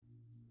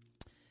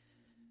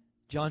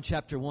John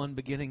chapter 1,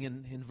 beginning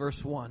in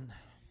verse 1.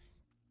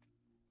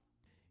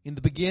 In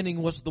the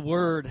beginning was the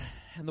Word,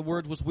 and the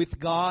Word was with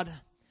God,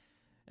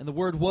 and the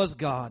Word was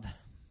God.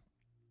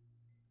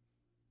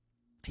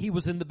 He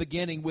was in the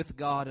beginning with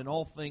God, and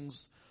all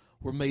things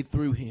were made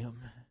through Him.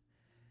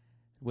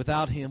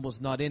 Without Him was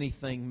not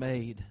anything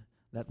made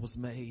that was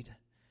made.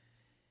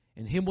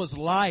 In Him was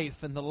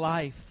life, and the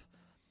life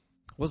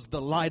was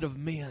the light of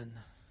men.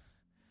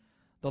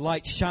 The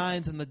light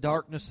shines in the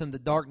darkness, and the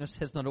darkness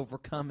has not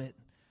overcome it.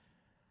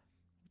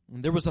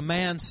 And there was a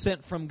man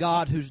sent from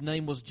God whose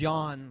name was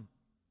John.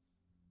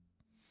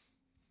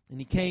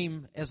 And he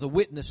came as a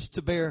witness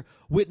to bear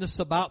witness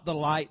about the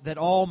light, that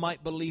all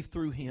might believe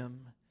through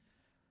him.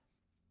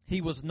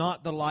 He was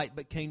not the light,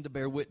 but came to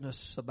bear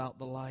witness about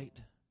the light.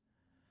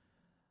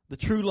 The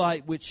true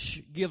light,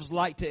 which gives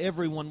light to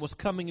everyone, was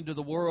coming into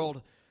the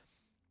world.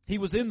 He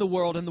was in the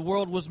world, and the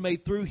world was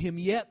made through him,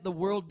 yet the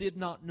world did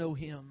not know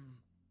him.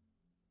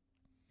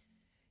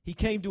 He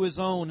came to his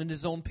own, and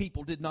his own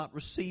people did not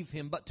receive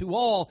him. But to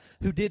all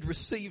who did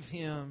receive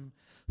him,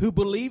 who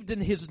believed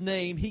in his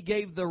name, he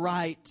gave the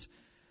right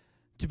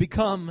to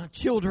become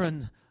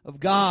children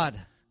of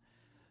God,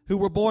 who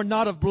were born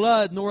not of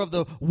blood, nor of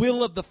the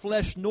will of the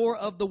flesh, nor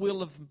of the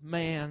will of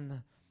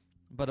man,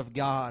 but of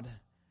God.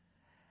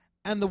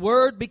 And the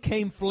Word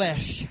became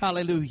flesh,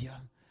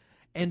 hallelujah,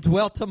 and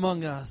dwelt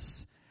among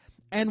us.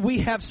 And we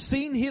have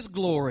seen His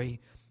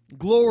glory,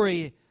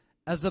 glory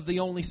as of the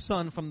only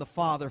Son from the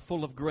Father,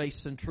 full of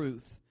grace and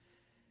truth.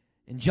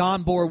 And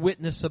John bore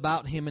witness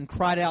about Him and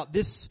cried out,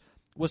 "This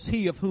was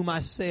He of whom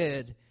I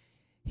said,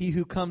 He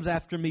who comes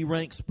after me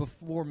ranks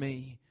before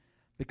me,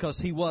 because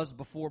He was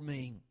before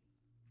me."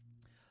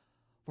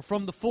 For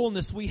from the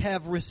fullness we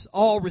have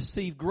all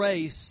received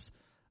grace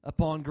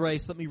upon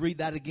grace. Let me read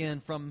that again.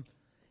 From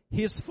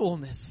His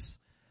fullness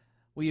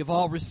we have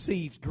all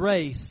received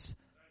grace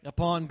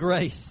upon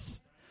grace.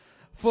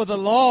 For the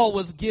law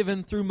was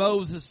given through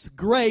Moses,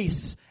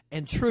 grace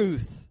and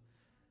truth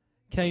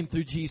came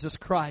through Jesus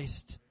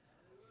Christ.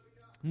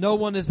 No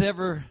one has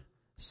ever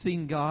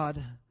seen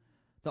God,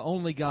 the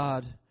only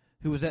God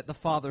who is at the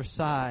Father's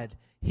side.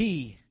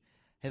 He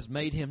has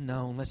made Him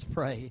known. Let's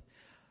pray.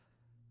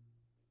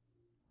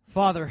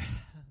 Father,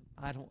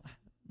 I don't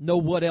know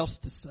what else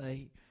to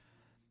say,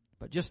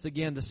 but just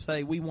again to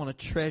say we want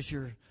to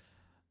treasure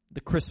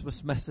the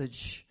Christmas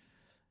message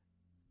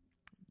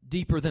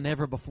deeper than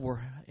ever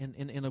before,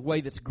 in a way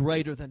that's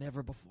greater than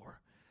ever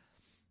before.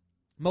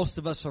 Most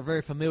of us are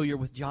very familiar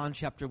with John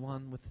chapter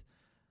 1, with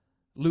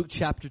Luke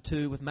chapter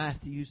 2, with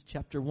Matthew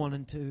chapter 1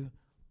 and 2.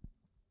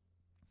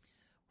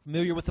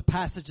 Familiar with the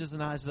passages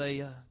in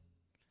Isaiah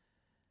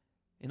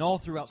and all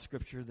throughout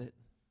Scripture that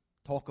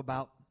talk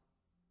about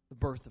the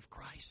birth of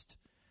Christ.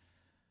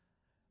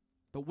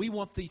 But we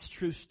want these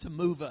truths to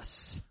move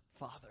us,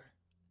 Father.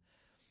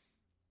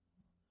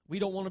 We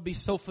don't want to be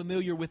so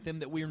familiar with them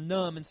that we are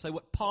numb and say,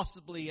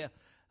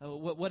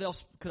 what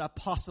else could I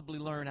possibly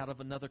learn out of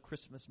another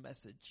Christmas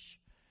message?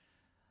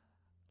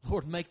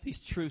 Lord, make these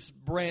truths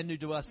brand new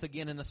to us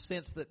again, in a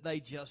sense that they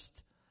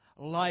just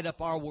light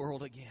up our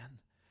world again.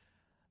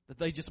 That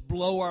they just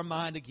blow our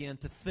mind again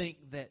to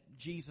think that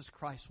Jesus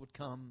Christ would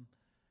come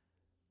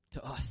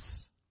to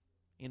us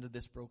into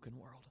this broken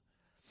world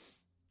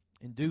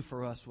and do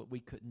for us what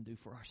we couldn't do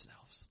for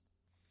ourselves.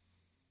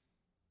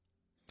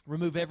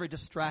 Remove every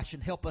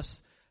distraction. Help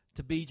us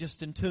to be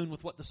just in tune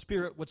with what the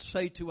Spirit would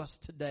say to us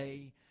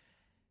today,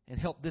 and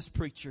help this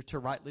preacher to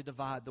rightly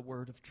divide the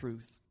word of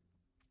truth.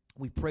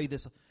 We pray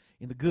this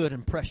in the good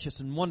and precious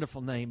and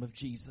wonderful name of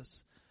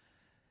Jesus.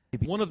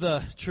 One of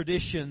the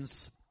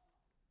traditions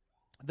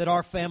that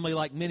our family,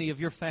 like many of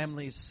your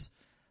families,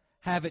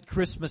 have at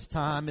Christmas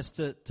time is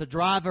to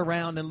drive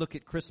around and look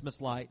at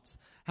Christmas lights.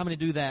 How many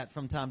do that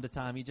from time to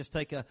time? You just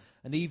take an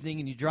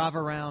evening and you drive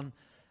around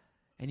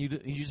and you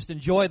just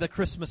enjoy the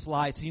Christmas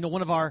lights. You know,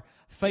 one of our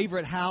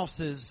favorite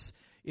houses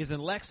is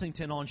in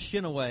Lexington on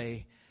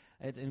Shinaway.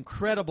 It's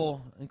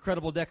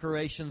incredible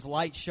decorations,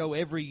 light show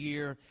every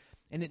year.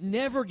 And it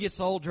never gets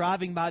old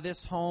driving by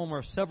this home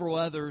or several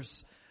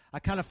others. I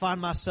kind of find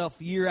myself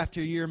year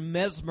after year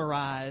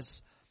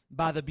mesmerized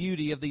by the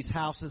beauty of these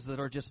houses that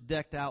are just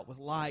decked out with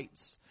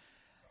lights.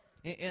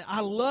 And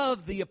I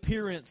love the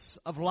appearance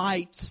of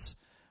lights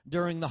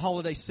during the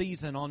holiday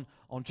season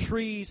on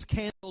trees,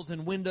 candles,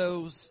 and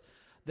windows.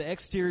 The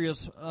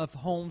exteriors of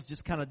homes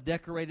just kind of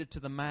decorated to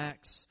the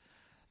max.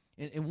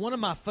 And one of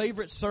my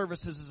favorite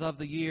services of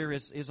the year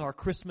is our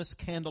Christmas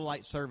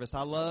candlelight service.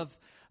 I love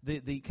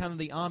the kind of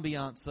the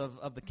ambiance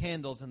of the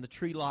candles and the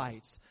tree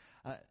lights.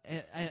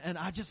 And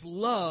I just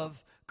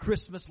love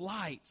Christmas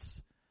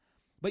lights.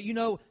 But you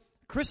know,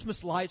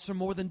 Christmas lights are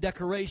more than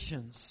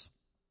decorations.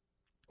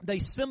 They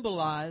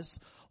symbolize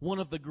one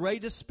of the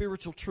greatest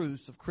spiritual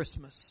truths of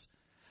Christmas.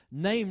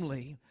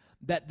 Namely,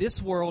 that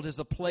this world is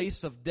a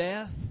place of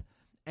death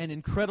and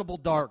incredible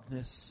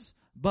darkness.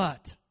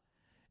 But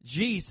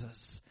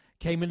Jesus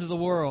came into the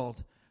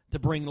world to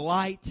bring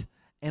light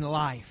and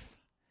life.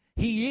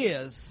 He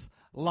is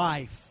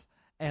life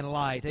and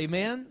light.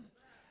 Amen?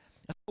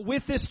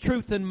 With this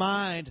truth in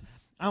mind,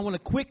 I want to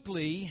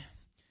quickly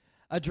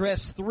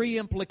address three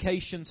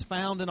implications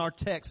found in our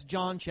text,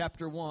 John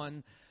chapter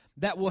 1,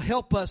 that will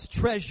help us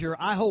treasure,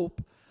 I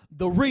hope,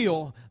 the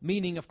real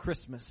meaning of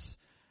Christmas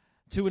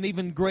to an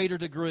even greater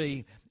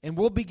degree. And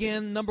we'll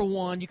begin, number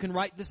one, you can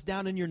write this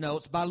down in your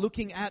notes, by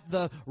looking at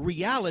the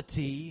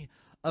reality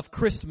of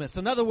Christmas.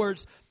 In other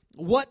words,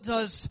 what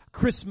does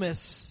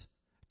Christmas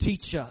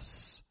teach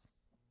us?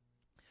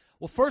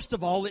 Well, first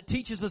of all, it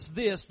teaches us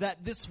this,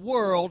 that this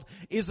world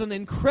is an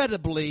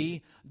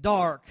incredibly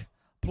dark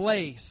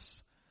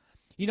place.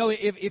 You know,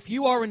 if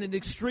you are in an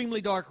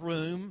extremely dark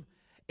room,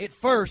 at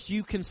first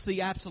you can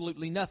see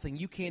absolutely nothing.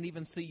 You can't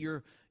even see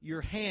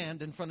your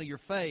hand in front of your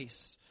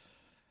face.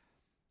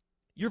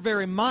 You're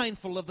very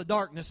mindful of the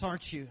darkness,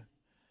 aren't you?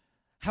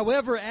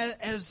 However,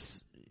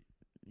 as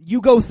you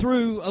go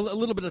through a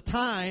little bit of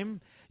time,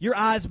 your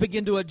eyes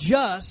begin to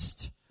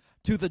adjust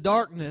to the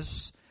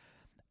darkness.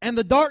 And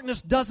the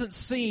darkness doesn't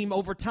seem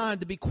over time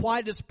to be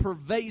quite as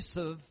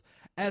pervasive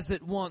as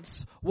it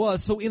once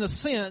was. So in a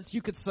sense,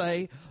 you could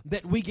say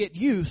that we get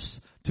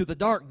used to the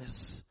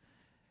darkness.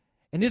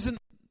 And isn't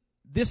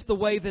this the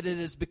way that it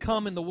has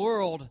become in the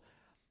world?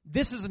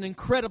 This is an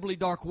incredibly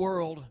dark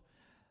world,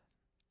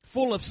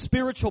 full of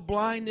spiritual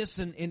blindness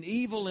and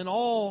evil and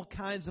all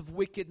kinds of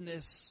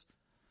wickedness.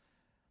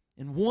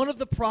 And one of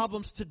the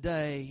problems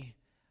today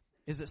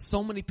is that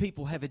so many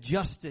people have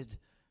adjusted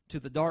to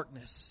the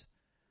darkness.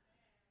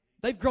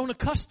 They've grown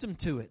accustomed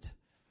to it.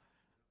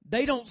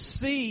 They don't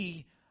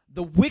see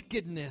the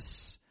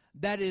wickedness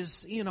that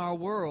is in our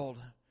world.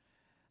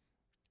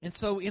 And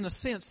so, in a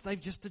sense,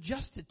 they've just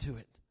adjusted to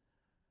it.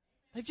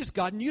 They've just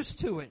gotten used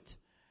to it.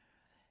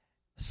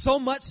 So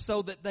much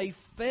so that they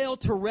fail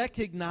to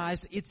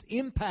recognize its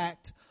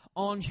impact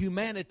on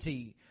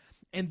humanity.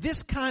 And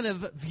this kind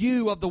of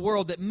view of the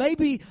world, that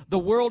maybe the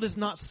world is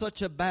not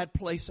such a bad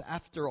place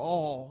after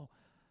all,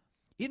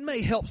 it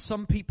may help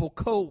some people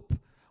cope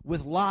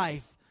with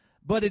life,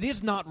 but it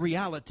is not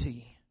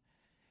reality.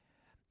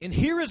 And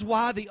here is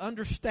why the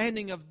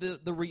understanding of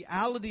the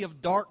reality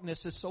of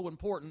darkness is so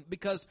important,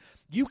 because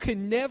you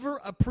can never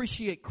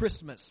appreciate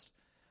Christmas,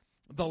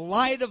 the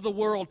light of the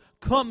world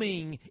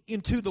coming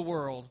into the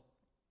world,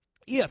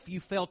 if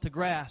you fail to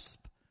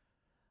grasp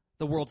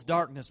the world's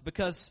darkness.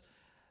 Because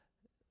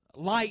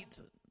light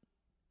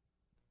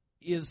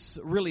is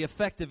really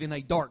effective in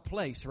a dark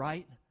place,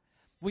 right?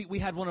 We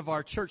had one of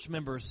our church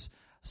members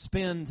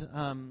spend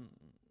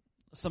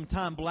some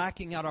time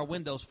blacking out our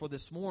windows for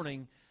this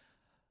morning,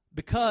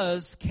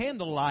 because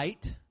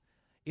candlelight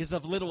is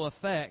of little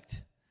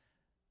effect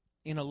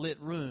in a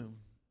lit room.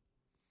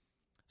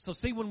 So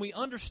see, when we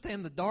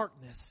understand the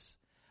darkness,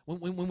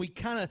 when we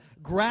kind of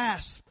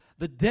grasp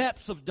the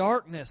depths of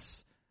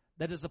darkness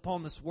that is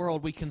upon this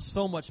world, we can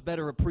so much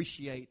better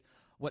appreciate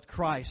what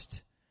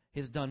Christ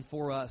has done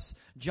for us.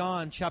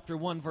 John chapter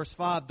 1 verse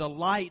 5, the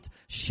light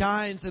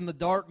shines in the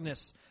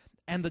darkness,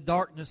 and the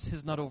darkness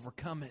has not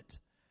overcome it.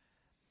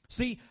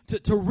 See,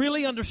 to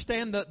really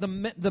understand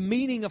the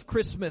meaning of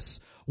Christmas,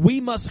 we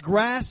must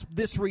grasp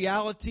this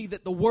reality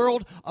that the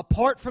world,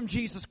 apart from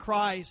Jesus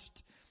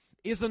Christ,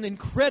 is an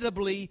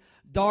incredibly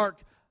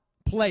dark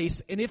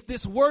place. And if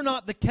this were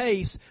not the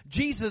case,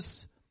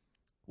 Jesus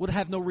would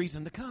have no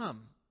reason to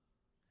come.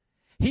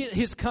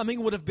 His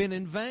coming would have been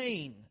in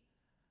vain.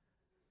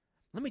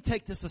 Let me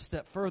take this a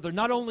step further.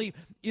 Not only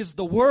is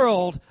the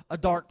world a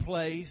dark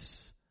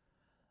place,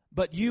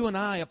 but you and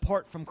I,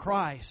 apart from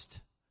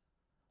Christ,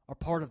 are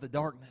part of the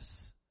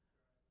darkness.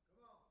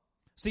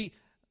 See,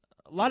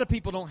 a lot of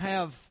people don't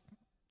have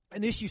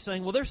an issue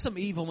saying, well, there's some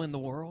evil in the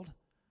world,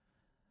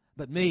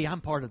 but me,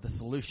 I'm part of the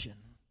solution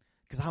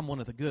because I'm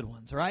one of the good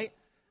ones, right?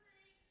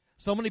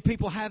 So many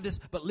people have this,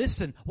 but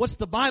listen, what's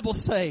the Bible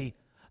say?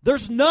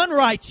 There's none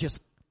righteous.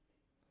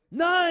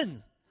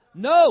 None.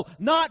 No,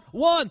 not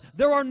one.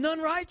 There are none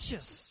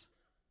righteous,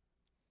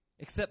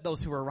 except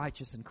those who are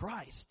righteous in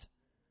Christ.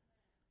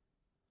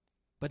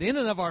 But in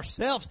and of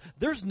ourselves,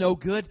 there's no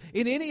good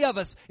in any of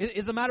us.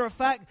 As a matter of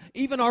fact,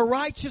 even our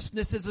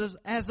righteousness is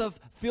as of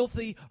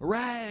filthy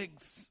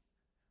rags.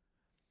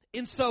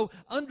 And so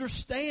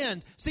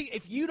understand, see,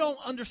 if you don't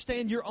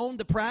understand your own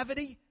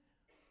depravity,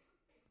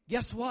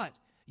 guess what?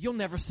 You'll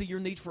never see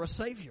your need for a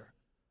Savior.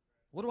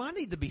 What do I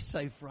need to be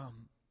saved from?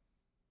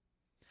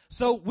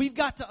 So we've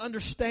got to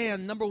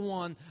understand, number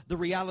one, the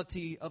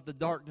reality of the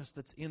darkness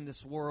that's in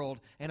this world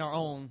and our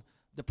own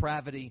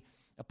depravity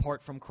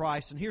apart from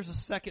Christ. And here's a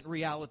second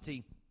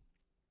reality.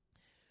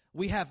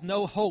 We have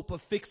no hope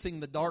of fixing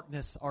the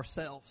darkness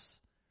ourselves.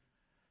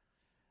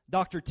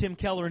 Dr. Tim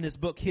Keller, in his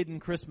book, Hidden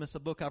Christmas, a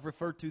book I've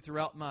referred to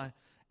throughout my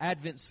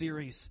Advent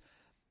series,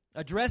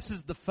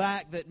 addresses the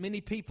fact that many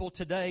people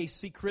today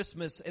see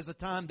Christmas as a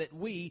time that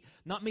we,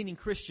 not meaning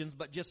Christians,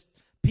 but just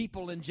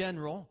people in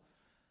general,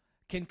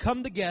 can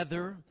come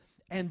together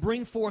and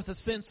bring forth a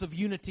sense of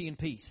unity and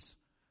peace.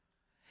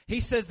 He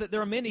says that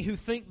there are many who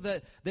think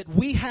that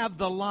we have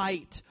the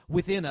light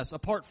within us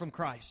apart from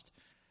Christ.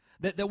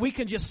 That we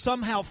can just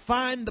somehow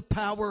find the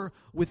power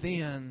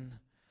within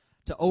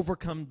to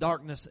overcome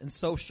darkness and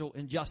social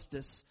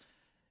injustice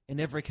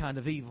and every kind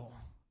of evil.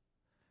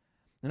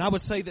 And I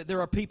would say that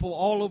there are people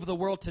all over the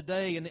world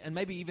today, and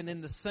maybe even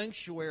in the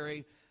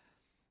sanctuary,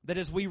 that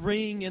as we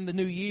ring in the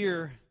new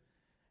year,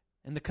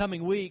 in the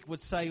coming week,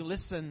 would say,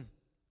 listen,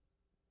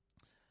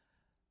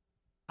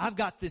 I've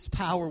got this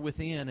power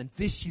within, and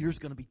this year's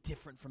going to be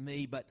different for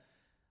me, but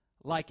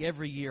like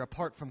every year,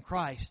 apart from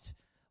Christ,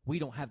 we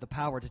don't have the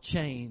power to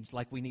change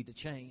like we need to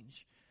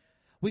change.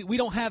 We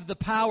don't have the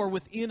power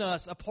within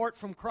us, apart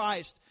from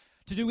Christ,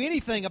 to do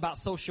anything about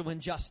social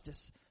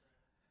injustice.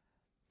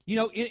 You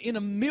know, in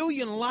a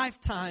million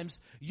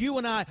lifetimes, you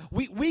and I,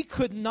 we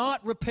could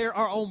not repair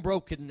our own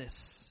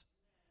brokenness,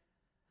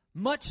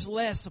 much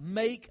less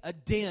make a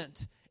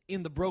dent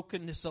in the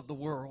brokenness of the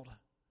world.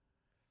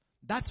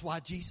 That's why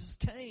Jesus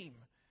came.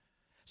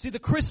 See, the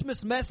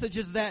Christmas message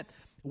is that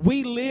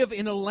we live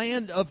in a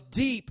land of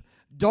deep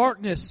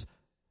darkness,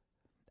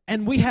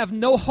 and we have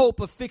no hope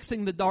of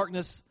fixing the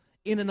darkness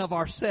in and of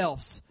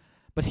ourselves.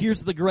 But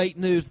here's the great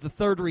news, the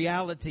third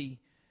reality,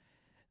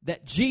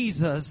 that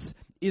Jesus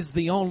is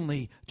the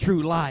only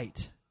true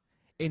light,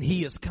 and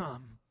He has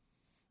come.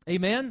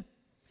 Amen?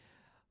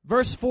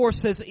 Verse 4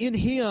 says, in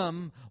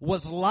Him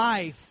was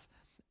life,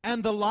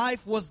 and the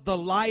life was the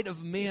light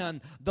of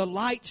men. The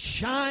light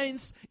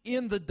shines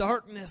in the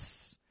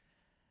darkness,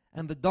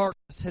 and the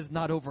darkness has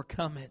not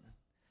overcome it.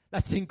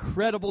 That's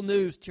incredible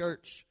news,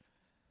 church.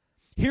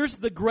 Here's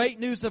the great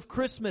news of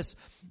Christmas.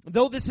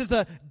 Though this is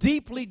a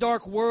deeply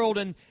dark world,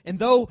 and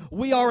though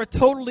we are a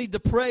totally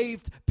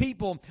depraved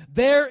people,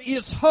 there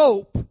is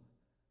hope.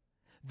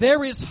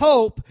 There is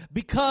hope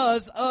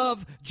because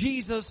of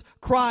Jesus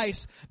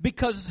Christ.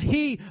 Because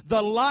He,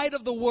 the light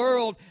of the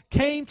world,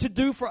 came to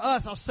do for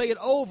us, I'll say it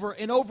over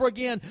and over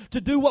again,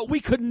 to do what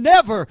we could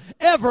never,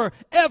 ever,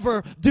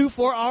 ever do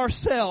for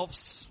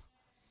ourselves.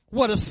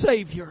 What a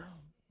Savior.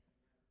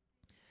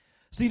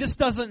 See, this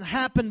doesn't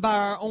happen by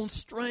our own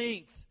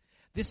strength.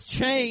 This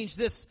change,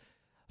 this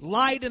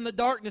light in the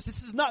darkness,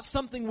 this is not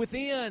something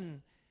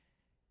within.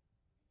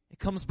 It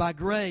comes by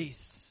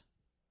grace.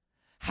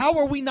 How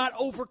are we not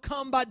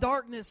overcome by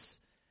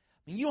darkness?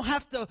 I mean, you don't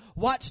have to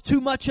watch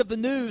too much of the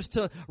news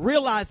to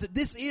realize that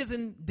this is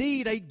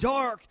indeed a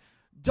dark,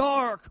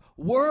 dark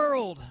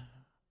world.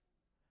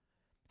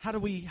 How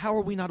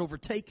are we not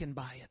overtaken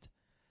by it?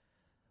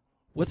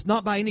 Well, it's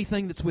not by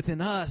anything that's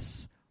within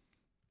us.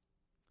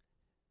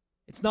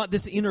 It's not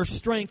this inner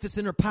strength, this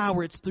inner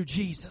power. It's through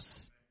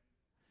Jesus.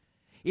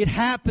 It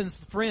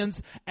happens,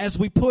 friends, as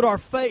we put our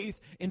faith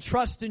and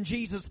trust in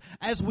Jesus,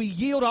 as we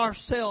yield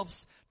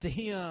ourselves to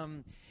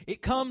Him.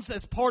 It comes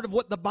as part of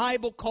what the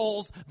Bible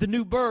calls the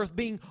new birth,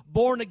 being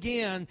born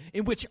again,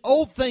 in which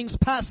old things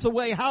pass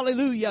away,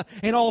 hallelujah,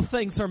 and all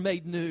things are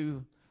made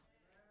new.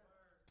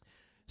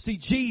 See,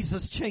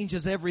 Jesus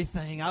changes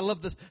everything. I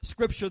love the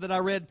scripture that I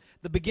read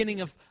the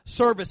beginning of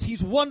service.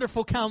 He's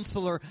wonderful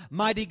Counselor,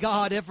 mighty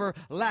God,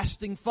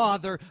 everlasting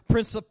Father,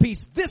 Prince of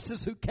Peace. This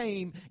is who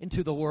came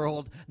into the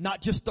world. Not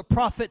just a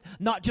prophet,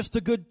 not just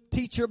a good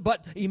teacher,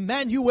 but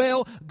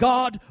Emmanuel,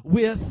 God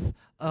with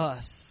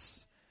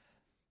us.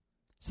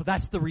 So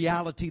that's the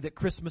reality that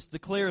Christmas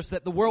declares,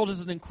 that the world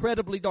is an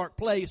incredibly dark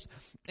place,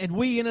 and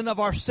we in and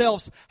of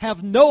ourselves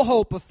have no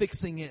hope of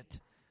fixing it.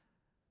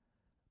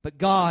 But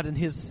God in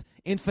His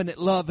infinite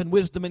love and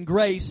wisdom and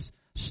grace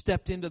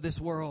stepped into this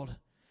world.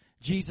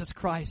 Jesus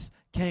Christ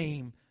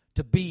came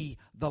to be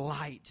the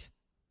light.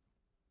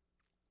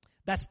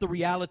 That's the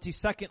reality.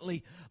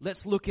 Secondly,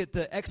 let's look at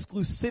the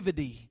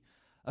exclusivity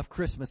of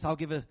Christmas. I'll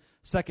give a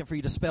second for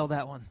you to spell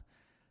that one.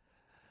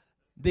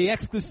 The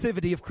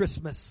exclusivity of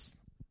Christmas.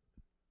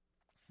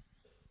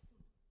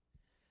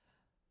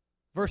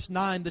 Verse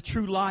 9, the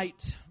true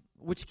light,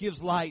 which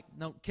gives light,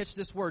 now catch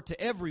this word, to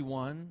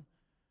everyone,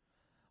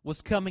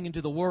 was coming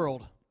into the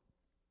world.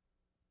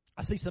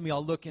 I see some of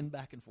y'all looking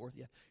back and forth.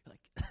 Yeah,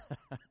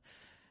 like,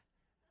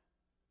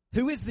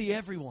 who is the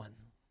everyone?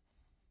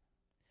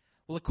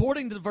 Well,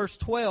 according to verse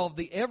 12,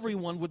 the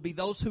everyone would be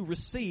those who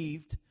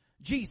received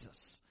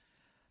Jesus.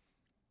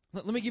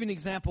 Let me give you an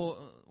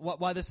example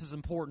why this is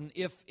important.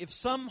 If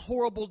some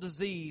horrible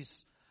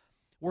disease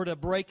were to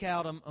break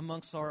out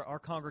amongst our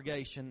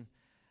congregation,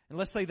 and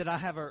let's say that I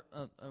have a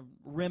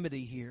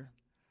remedy here,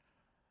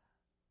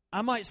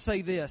 I might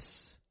say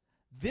this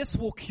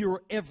will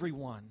cure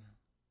everyone.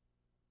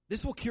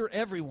 This will cure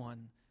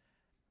everyone.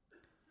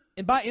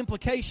 And by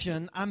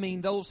implication, I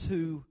mean those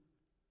who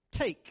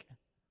take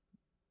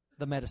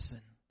the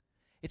medicine.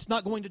 It's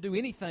not going to do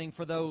anything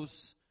for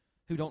those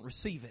who don't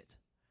receive it.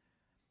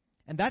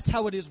 And that's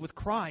how it is with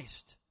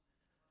Christ.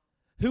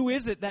 Who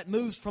is it that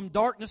moves from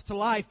darkness to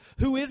life?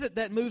 Who is it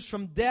that moves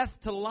from death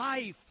to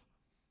life?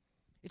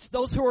 It's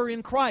those who are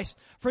in Christ.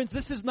 Friends,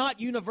 this is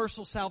not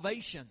universal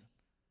salvation.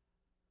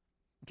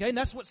 Okay, and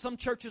that's what some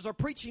churches are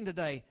preaching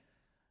today.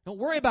 Don't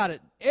worry about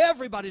it.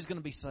 Everybody's going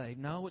to be saved.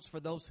 No, it's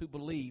for those who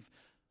believe,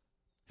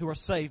 who are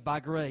saved by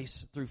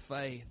grace through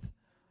faith.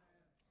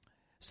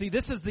 See,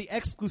 this is the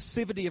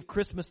exclusivity of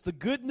Christmas. The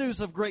good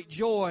news of great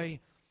joy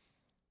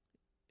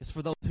is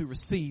for those who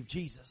receive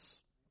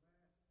Jesus.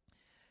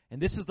 And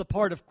this is the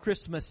part of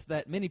Christmas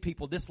that many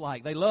people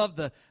dislike. They love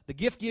the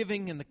gift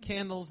giving and the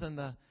candles and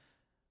the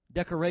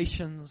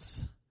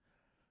decorations.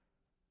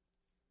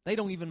 They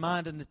don't even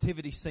mind a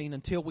nativity scene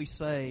until we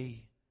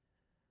say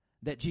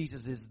that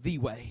Jesus is the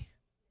way.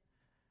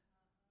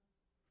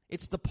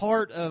 It's the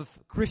part of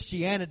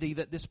Christianity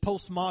that this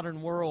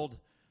postmodern world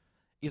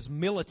is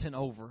militant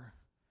over.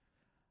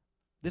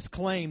 This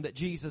claim that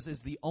Jesus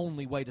is the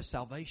only way to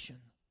salvation.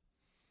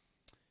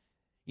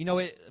 You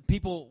know,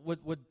 people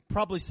would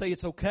probably say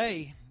it's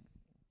okay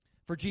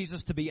for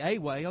Jesus to be a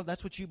way. Oh,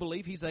 that's what you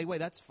believe. He's a way.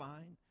 That's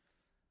fine.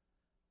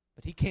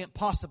 But He can't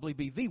possibly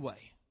be the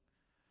way.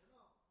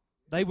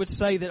 They would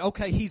say that,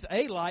 okay, He's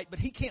a light, but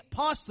He can't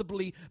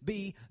possibly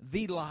be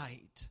the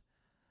light.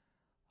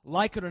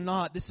 Like it or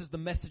not, this is the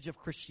message of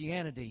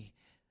Christianity.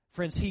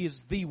 Friends, He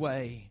is the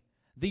way,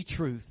 the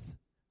truth,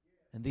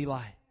 and the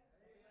light.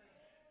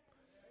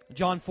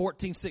 John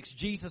 14:6,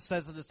 Jesus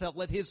says it Himself.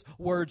 Let His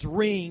words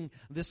ring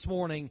this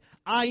morning.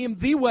 I am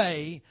the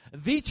way,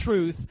 the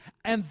truth,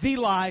 and the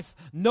life.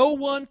 No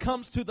one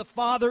comes to the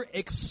Father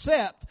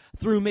except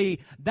through me.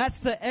 That's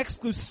the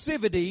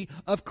exclusivity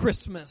of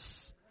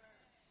Christmas.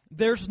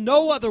 There's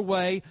no other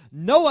way,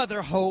 no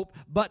other hope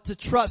but to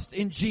trust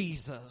in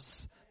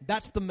Jesus.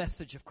 That's the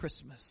message of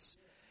Christmas.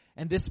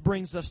 And this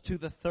brings us to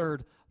the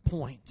third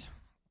point.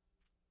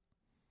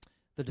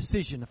 The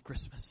decision of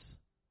Christmas.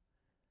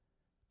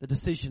 The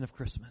decision of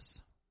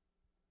Christmas.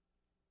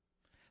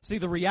 See,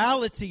 the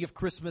reality of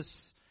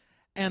Christmas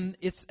and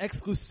its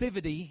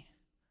exclusivity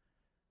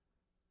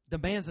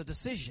demands a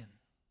decision.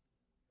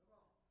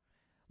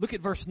 Look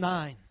at verse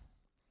 9.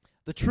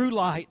 The true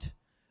light,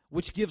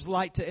 which gives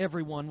light to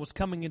everyone, was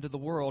coming into the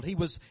world. He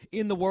was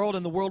in the world,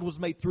 and the world was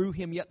made through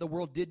Him, yet the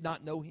world did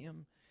not know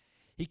Him.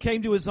 He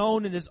came to His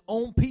own, and His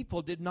own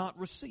people did not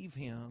receive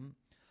Him.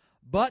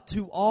 But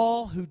to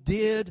all who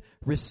did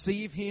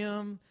receive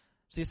Him,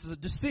 see, this is a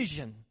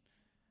decision,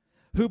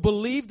 who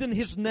believed in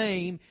His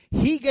name,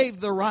 He gave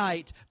the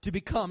right to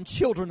become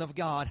children of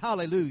God.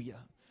 Hallelujah.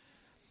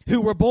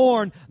 Who were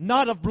born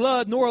not of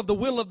blood, nor of the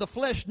will of the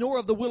flesh, nor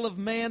of the will of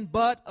man,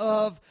 but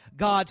of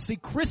God. See,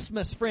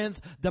 Christmas,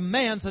 friends,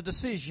 demands a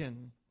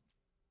decision.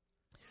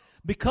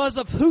 Because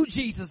of who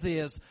Jesus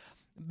is,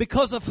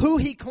 because of who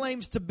He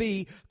claims to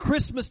be,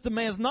 Christmas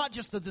demands not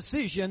just a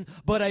decision,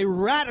 but a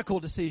radical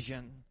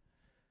decision.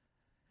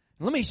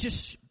 Let me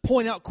just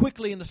point out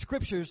quickly in the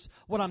Scriptures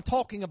what I'm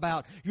talking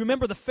about. You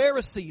remember the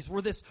Pharisees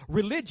were this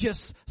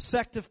religious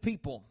sect of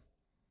people.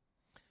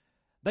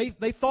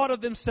 They thought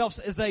of themselves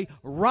as a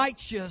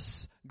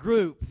righteous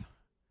group.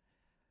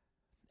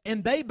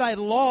 And they by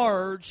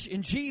large,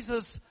 in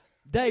Jesus'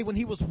 day when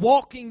He was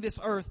walking this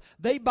earth,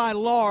 they by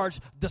large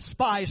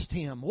despised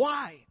Him.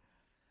 Why?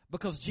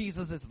 Because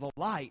Jesus is the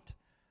light.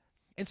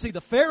 And see, the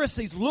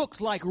Pharisees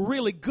looked like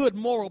really good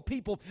moral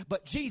people,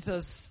 but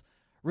Jesus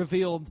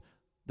revealed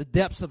the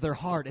depths of their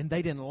heart, and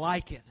they didn't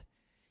like it.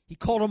 He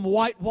called them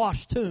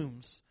whitewashed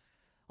tombs.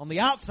 On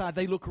the outside,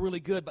 they look really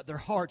good, but their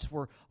hearts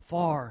were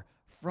far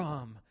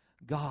from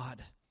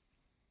God.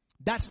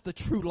 That's the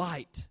true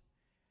light.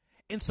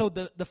 And so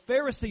the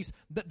Pharisees,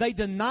 they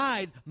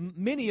denied,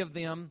 many of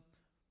them,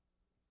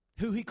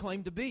 who He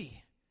claimed to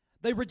be.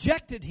 They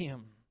rejected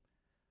Him.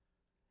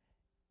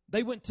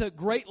 They went to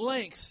great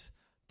lengths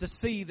to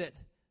see that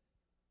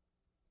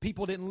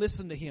people didn't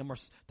listen to Him, or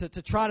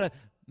to try to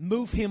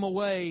move Him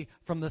away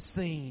from the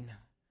scene.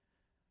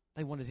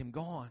 They wanted Him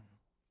gone.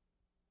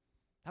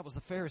 That was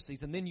the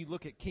Pharisees. And then you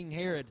look at King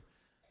Herod,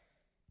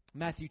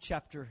 Matthew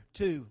chapter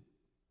 2.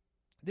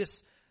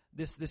 This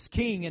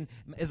king, and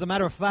as a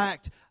matter of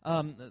fact,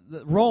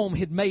 Rome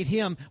had made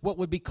him what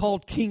would be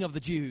called King of the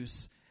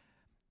Jews.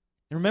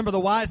 And remember, the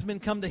wise men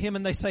come to him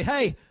and they say,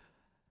 "Hey,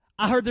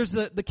 I heard there's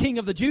the King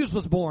of the Jews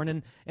was born."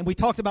 And we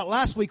talked about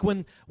last week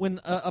when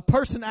a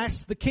person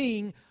asks the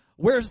king,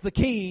 "Where's the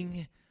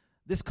king?"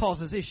 This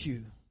causes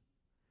issue.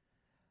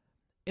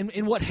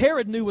 And what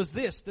Herod knew was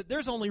this, that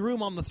there's only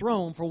room on the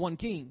throne for one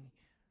king.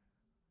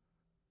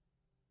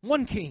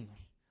 One king.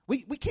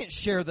 We can't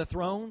share the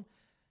throne.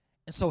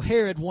 And so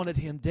Herod wanted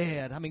him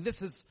dead. I mean,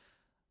 this is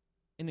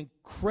an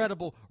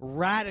incredible,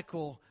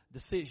 radical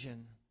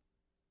decision.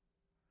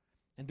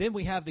 And then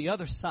we have the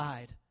other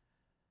side,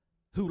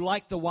 who,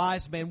 like the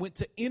wise man, went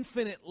to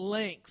infinite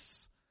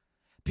lengths.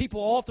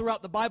 People all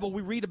throughout the Bible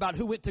we read about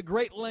who went to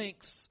great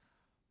lengths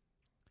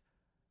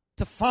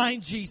to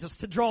find Jesus,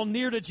 to draw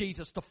near to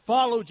Jesus, to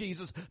follow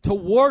Jesus, to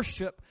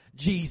worship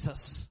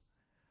Jesus.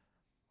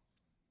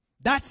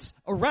 That's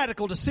a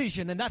radical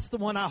decision, and that's the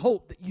one I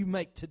hope that you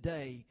make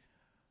today.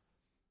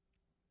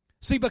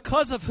 See,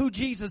 because of who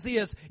Jesus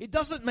is, it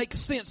doesn't make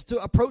sense to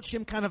approach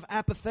Him kind of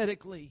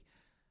apathetically,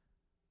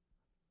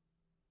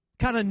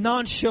 kind of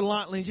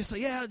nonchalantly, and just say,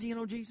 "Yeah, you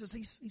know, Jesus,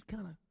 he's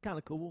kind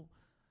of cool."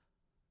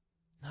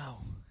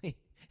 No,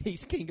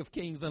 He's King of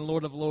Kings and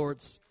Lord of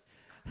Lords.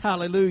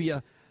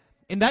 Hallelujah.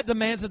 And that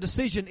demands a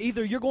decision.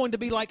 Either you're going to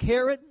be like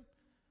Herod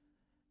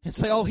and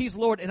say, "Oh, He's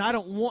Lord, and I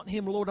don't want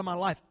Him Lord of my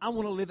life. I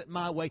want to live it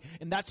my way."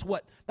 And that's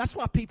why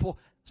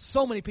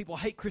so many people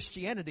hate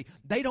Christianity.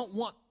 They don't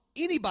want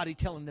anybody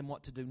telling them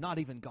what to do, not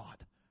even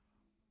God.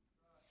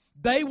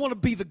 They want to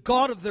be the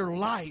God of their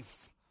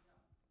life.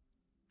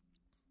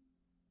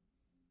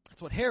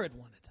 That's what Herod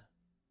wanted.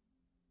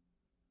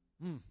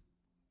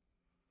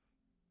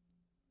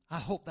 I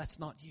hope that's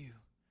not you.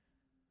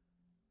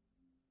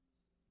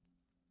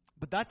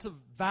 But that's a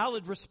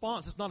valid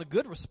response. It's not a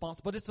good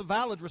response, but it's a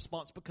valid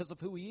response because of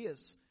who He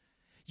is.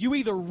 You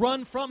either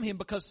run from Him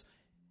because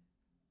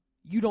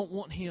you don't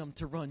want Him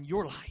to run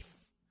your life,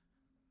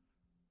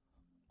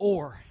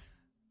 or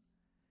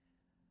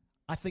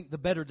I think the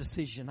better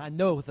decision, I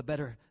know the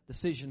better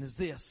decision is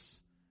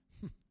this,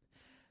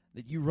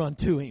 that you run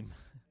to Him,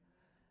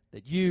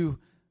 that you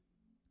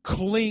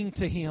cling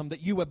to Him,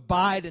 that you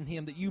abide in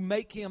Him, that you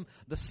make Him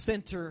the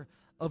center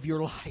of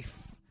your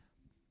life.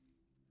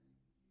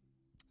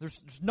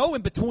 There's no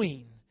in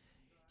between.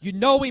 You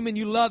know Him and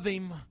you love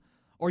Him,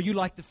 or you,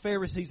 like the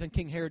Pharisees and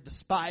King Herod,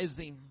 despise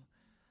Him.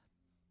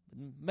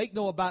 Make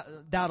no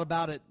doubt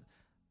about it,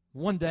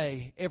 one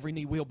day every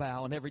knee will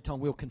bow and every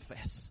tongue will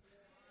confess.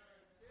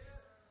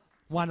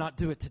 Why not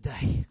do it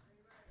today?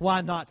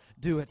 Why not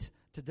do it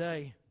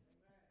today?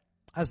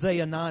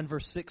 Isaiah 9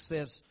 verse 6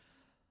 says,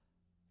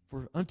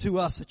 "For unto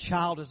us a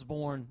child is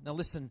born." Now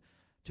listen,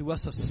 to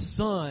us a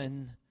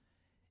son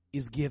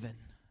is given.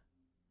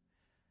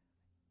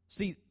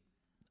 See,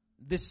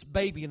 this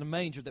baby in the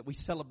manger that we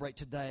celebrate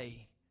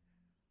today,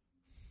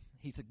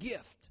 he's a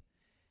gift.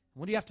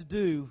 What do you have to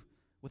do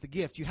with a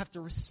gift? You have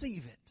to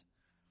receive it.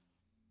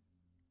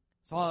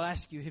 So I'll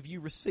ask you, have you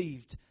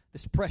received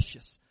this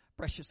precious,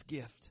 precious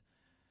gift?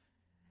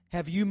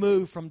 Have you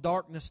moved from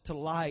darkness to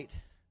light?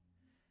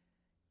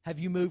 Have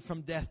you moved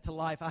from death to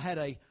life? I had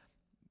a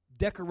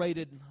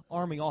decorated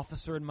Army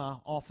officer in my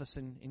office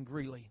in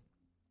Greeley.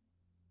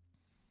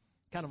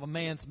 Kind of a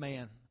man's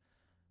man.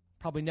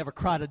 Probably never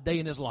cried a day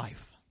in his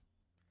life.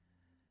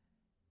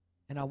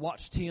 And I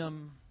watched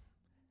him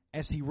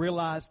as he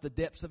realized the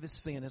depths of his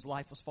sin. His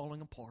life was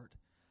falling apart.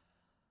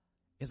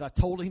 As I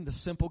told him the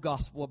simple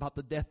gospel about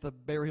the death, the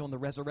burial, and the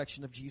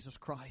resurrection of Jesus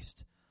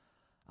Christ,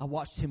 I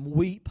watched him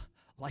weep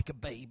like a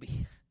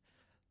baby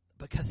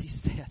because he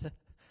said,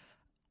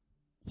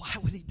 "Why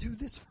would He do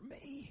this for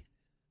me?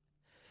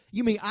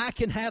 You mean I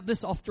can have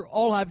this after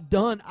all I've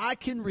done? I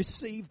can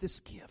receive this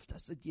gift?" I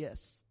said,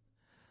 "Yes."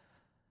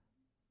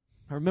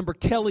 I remember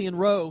Kelly and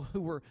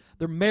Roe,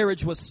 their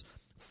marriage was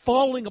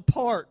falling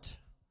apart.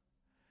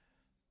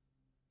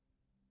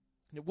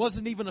 And it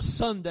wasn't even a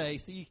Sunday.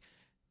 See,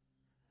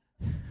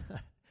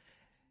 and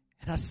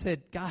I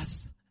said,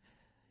 "Guys,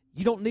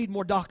 you don't need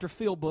more Dr.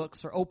 Phil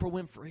books or Oprah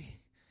Winfrey.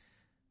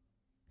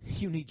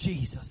 You need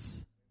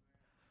Jesus.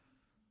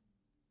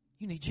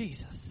 You need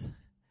Jesus."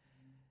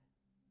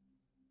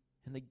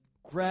 And they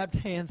grabbed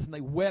hands and they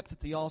wept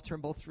at the altar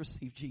and both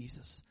received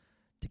Jesus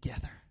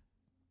together.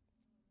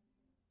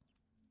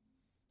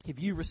 Have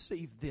you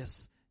received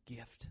this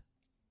gift?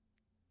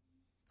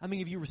 I mean,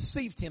 have you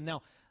received Him?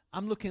 Now,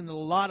 I'm looking at a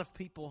lot of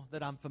people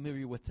that I'm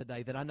familiar with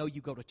today that I know you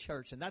go to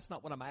church, and that's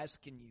not what I'm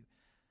asking you.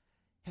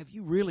 Have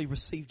you really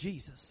received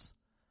Jesus?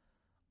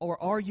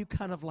 Or are you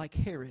kind of like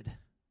Herod?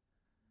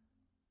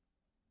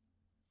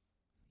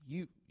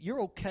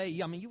 You're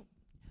okay. I mean,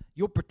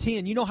 you'll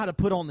pretend. You know how to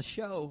put on the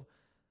show.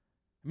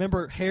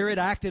 Remember, Herod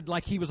acted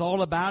like he was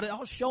all about it.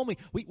 "Oh, show me."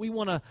 We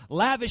want to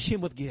lavish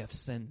him with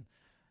gifts.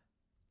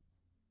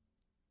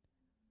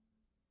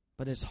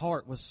 But his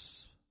heart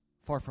was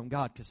far from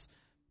God, because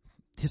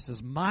this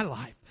is my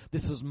life.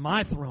 This is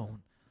my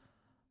throne.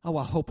 Oh,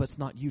 I hope it's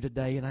not you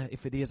today. And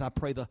if it is, I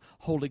pray the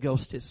Holy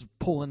Ghost is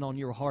pulling on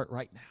your heart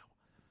right now.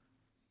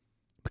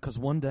 Because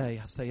one day,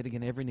 I say it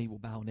again, every knee will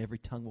bow and every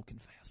tongue will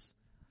confess.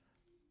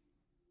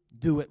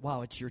 Do it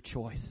while it's your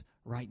choice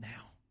right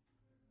now.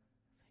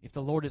 If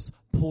the Lord is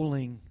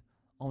pulling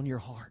on your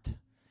heart,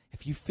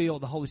 if you feel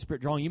the Holy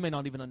Spirit drawing, you may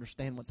not even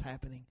understand what's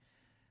happening.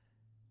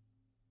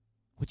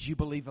 Would you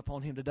believe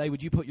upon Him today?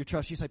 Would you put your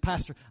trust? You say,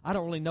 "Pastor, I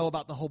don't really know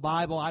about the whole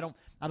Bible. I don't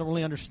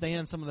really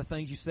understand some of the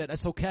things you said."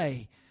 That's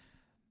okay.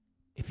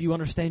 If you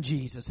understand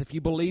Jesus, if you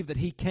believe that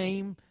He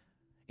came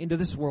into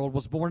this world,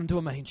 was born into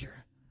a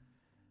manger,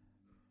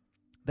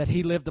 that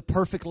He lived a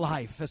perfect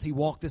life as He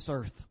walked this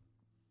earth,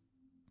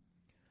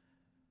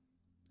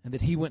 and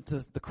that He went to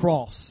the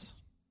cross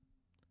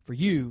for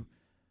you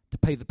to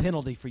pay the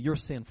penalty for your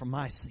sin, for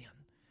my sin,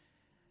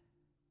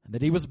 and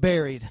that He was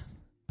buried,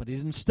 but He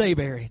didn't stay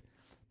buried,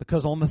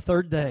 because on the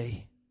third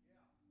day,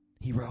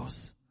 He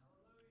rose.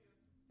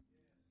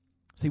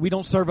 See, we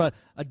don't serve a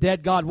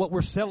dead God. What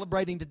we're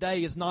celebrating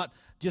today is not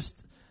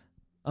just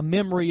a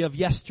memory of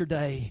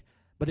yesterday,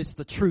 but it's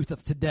the truth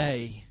of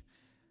today.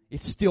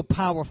 It's still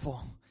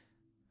powerful.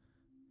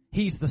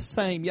 He's the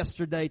same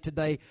yesterday,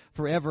 today,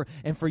 forever.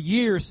 And for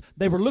years,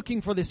 they were looking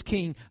for this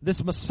king,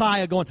 this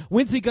Messiah, going,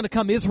 when's He going to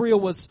come? Israel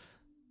was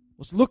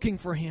looking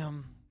for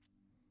Him.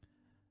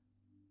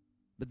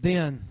 But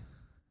then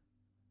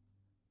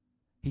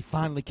He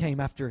finally came.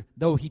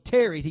 Though He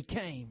tarried, He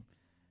came.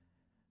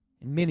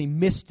 And many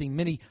missed Him.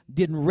 Many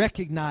didn't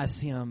recognize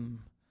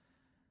Him.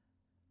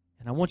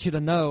 And I want you to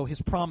know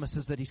His promise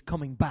is that He's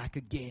coming back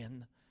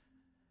again.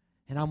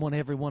 And I want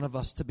every one of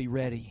us to be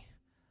ready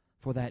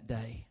for that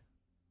day.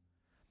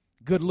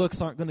 Good looks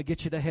aren't going to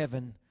get you to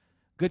heaven.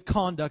 Good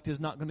conduct is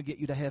not going to get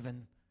you to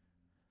heaven.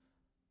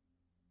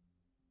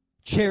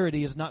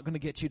 Charity is not going to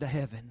get you to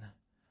heaven.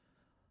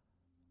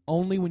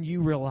 Only when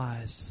you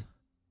realize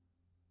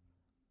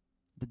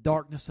the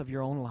darkness of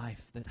your own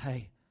life that,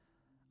 hey,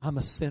 I'm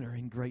a sinner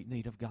in great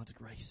need of God's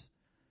grace,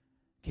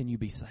 can you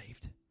be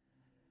saved.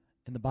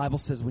 And the Bible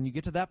says when you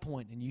get to that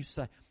point and you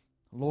say,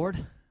 Lord,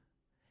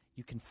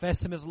 you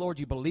confess Him as Lord,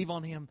 you believe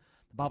on Him,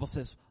 the Bible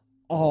says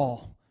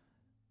all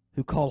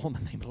who call on the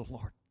name of the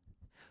Lord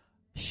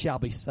shall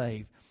be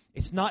saved.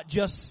 It's not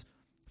just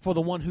for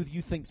the one who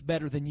you think's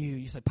better than you.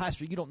 You say,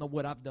 Pastor, you don't know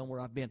what I've done, where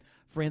I've been.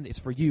 Friend, it's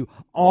for you.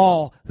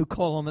 All who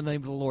call on the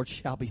name of the Lord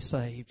shall be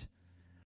saved.